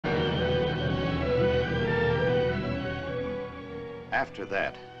After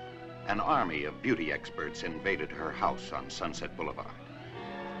that, an army of beauty experts invaded her house on Sunset Boulevard.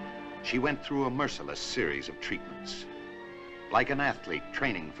 She went through a merciless series of treatments. Like an athlete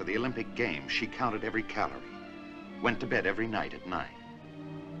training for the Olympic Games, she counted every calorie, went to bed every night at 9.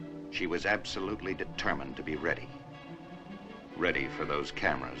 She was absolutely determined to be ready. Ready for those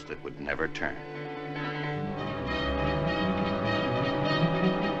cameras that would never turn.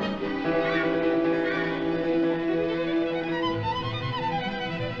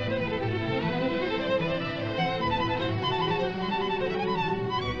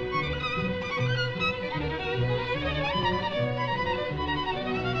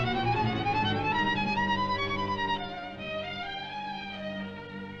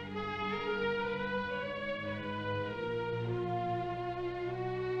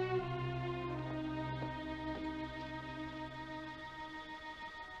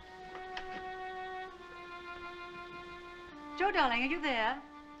 Joe, darling, are you there?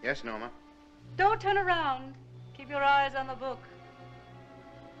 Yes, Norma. Don't turn around. Keep your eyes on the book.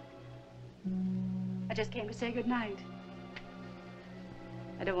 I just came to say good night.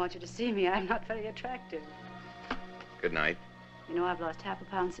 I don't want you to see me. I'm not very attractive. Good night. You know, I've lost half a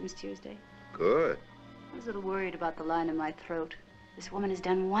pound since Tuesday. Good. I was a little worried about the line in my throat. This woman has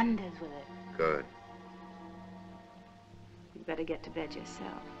done wonders with it. Good. You better get to bed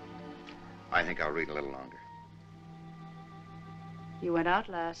yourself. I think I'll read a little longer. You went out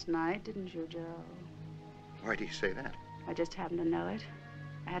last night, didn't you, Joe? Why do you say that? I just happened to know it.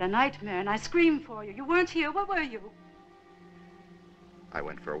 I had a nightmare, and I screamed for you. You weren't here. Where were you? I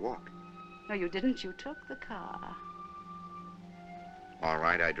went for a walk. No, you didn't. You took the car. All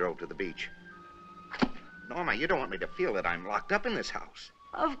right, I drove to the beach. Norma, you don't want me to feel that I'm locked up in this house.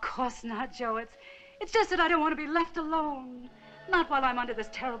 Of course not, Joe. It's just that I don't want to be left alone. Not while I'm under this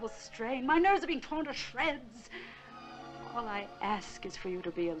terrible strain. My nerves are being torn to shreds. All I ask is for you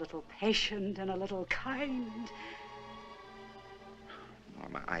to be a little patient and a little kind.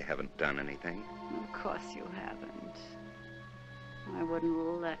 Norma, I haven't done anything. Of course you haven't. I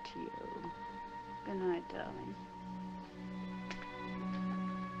wouldn't let you. Good night, darling.